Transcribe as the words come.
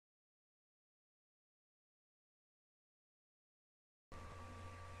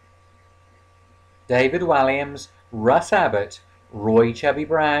David Walliams, Russ Abbott, Roy Chubby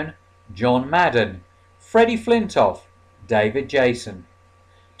Brown, John Madden, Freddie Flintoff, David Jason.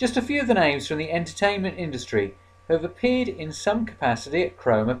 Just a few of the names from the entertainment industry who have appeared in some capacity at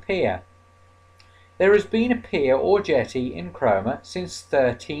Cromer Pier. There has been a pier or jetty in Cromer since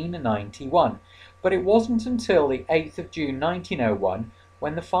 1391, but it wasn't until the 8th of June 1901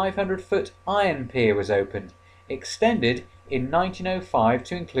 when the 500-foot iron pier was opened, extended in 1905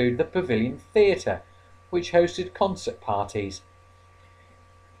 to include the Pavilion Theatre, which hosted concert parties.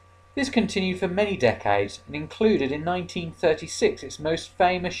 This continued for many decades and included in 1936 its most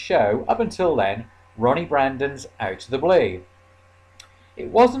famous show, up until then, Ronnie Brandon's Out of the Blue. It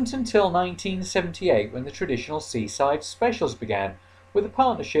wasn't until 1978 when the traditional seaside specials began, with a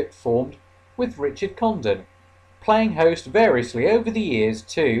partnership formed with Richard Condon, playing host variously over the years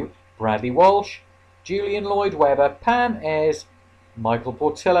to Bradley Walsh, Julian Lloyd Webber, Pam Ayres, Michael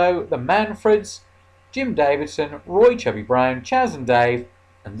Portillo, the Manfreds, Jim Davidson, Roy Chubby Brown, Chaz and Dave,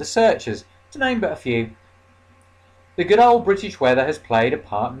 and the Searchers, to name but a few. The good old British weather has played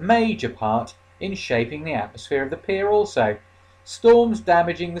a major part in shaping the atmosphere of the pier also. Storms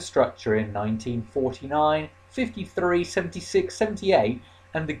damaging the structure in 1949, 53, 76, 78,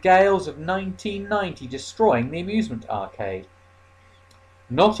 and the gales of 1990 destroying the amusement arcade.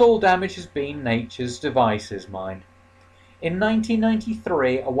 Not all damage has been nature's devices, mind. In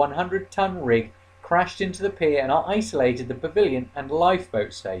 1993, a 100-ton rig crashed into the pier and isolated the pavilion and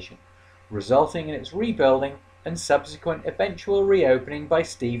lifeboat station, resulting in its rebuilding and subsequent eventual reopening by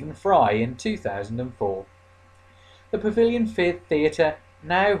Stephen Fry in 2004. The Pavilion Theatre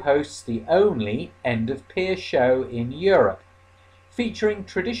now hosts the only end-of-pier show in Europe, featuring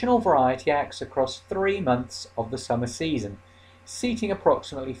traditional variety acts across 3 months of the summer season, seating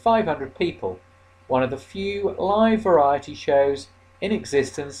approximately 500 people, one of the few live variety shows in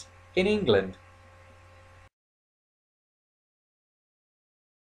existence in England.